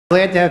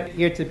Glad to have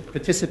here to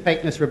participate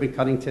in this ribbon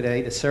cutting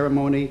today, the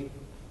ceremony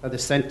of the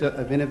Center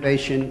of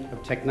Innovation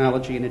of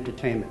Technology and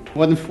Entertainment.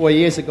 More than 4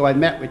 years ago, I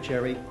met with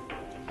Jerry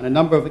on a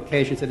number of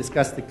occasions to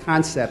discuss the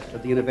concept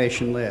of the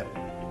Innovation Lab,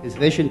 his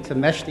vision to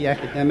mesh the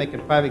academic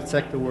and private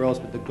sector worlds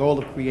with the goal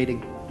of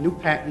creating new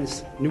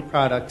patents, new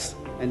products,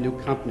 and new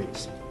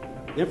companies.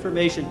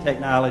 Information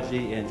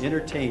technology and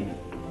entertainment,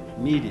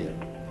 media,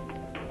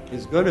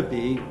 is going to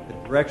be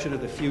the direction of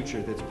the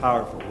future that's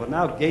powerful. Well,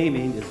 now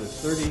gaming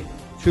is a $32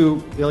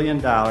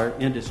 billion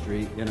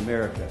industry in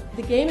America.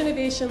 The Game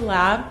Innovation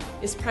Lab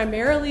is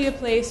primarily a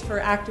place for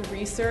active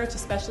research,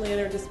 especially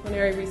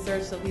interdisciplinary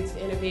research that leads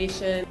to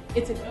innovation.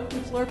 It's an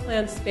open floor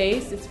plan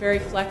space. It's very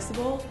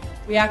flexible.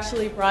 We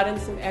actually brought in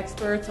some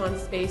experts on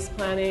space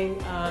planning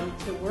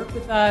to work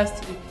with us,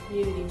 to do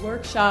community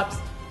workshops.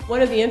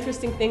 One of the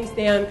interesting things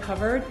Dan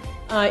covered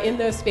in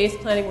those space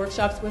planning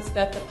workshops was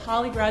that the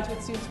Poly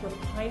graduate students were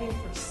pining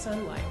for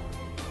sunlight,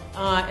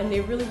 and they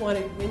really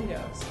wanted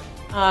windows.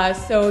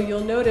 So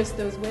you'll notice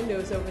those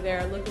windows over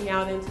there looking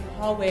out into the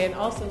hallway and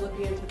also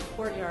looking into the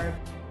courtyard.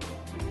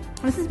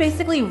 This is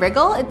basically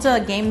Wriggle. It's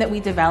a game that we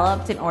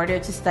developed in order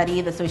to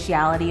study the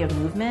sociality of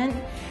movement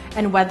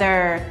and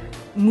whether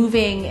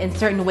moving in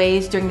certain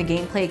ways during the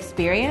gameplay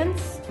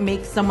experience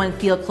makes someone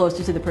feel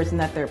closer to the person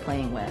that they're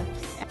playing with.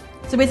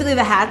 So basically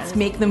the hats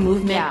make the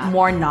movement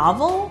more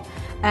novel,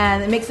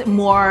 and it makes it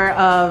more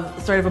of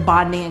sort of a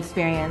bonding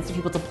experience for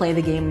people to play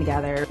the game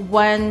together.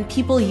 When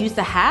people use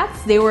the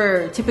hats, they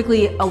were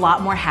typically a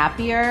lot more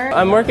happier.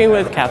 I'm working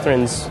with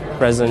Catherine's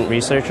resident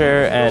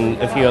researcher and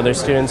a few other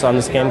students on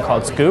this game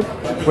called Scoop.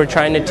 We're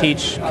trying to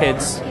teach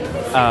kids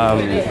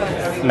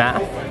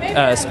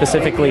math,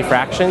 specifically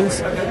fractions,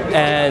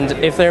 and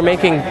if they're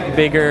making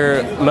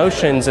bigger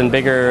motions and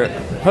bigger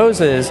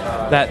poses,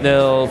 that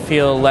they'll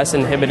feel less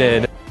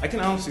inhibited. I can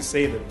honestly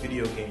say that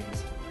video games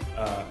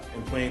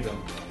and playing them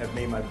have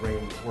made my brain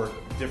work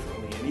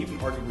differently and even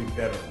arguably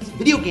better.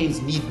 Video games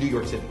need New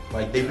York City.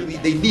 Like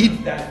they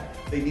need that.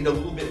 They need a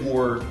little bit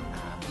more,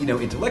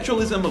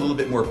 intellectualism, a little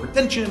bit more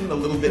pretension, a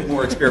little bit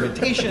more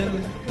experimentation,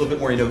 a little bit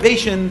more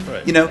innovation.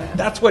 Right.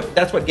 That's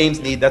what games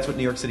need. That's what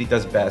New York City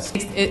does best.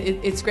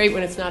 It's great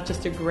when it's not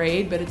just a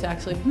grade, but it's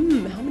actually,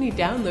 how many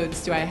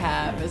downloads do I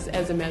have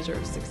as a measure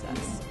of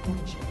success?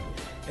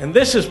 And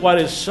this is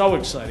what is so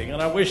exciting,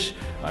 and I wish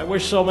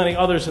so many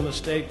others in the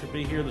state could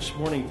be here this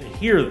morning to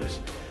hear this,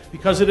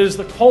 because it is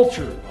the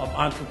culture of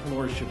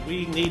entrepreneurship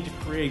we need to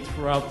create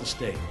throughout the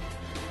state.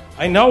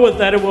 I know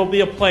that it will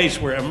be a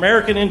place where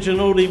American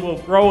ingenuity will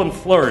grow and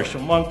flourish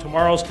among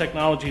tomorrow's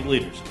technology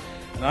leaders,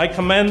 and I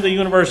commend the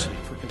university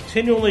for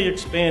continually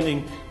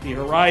expanding the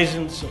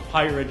horizons of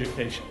higher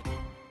education.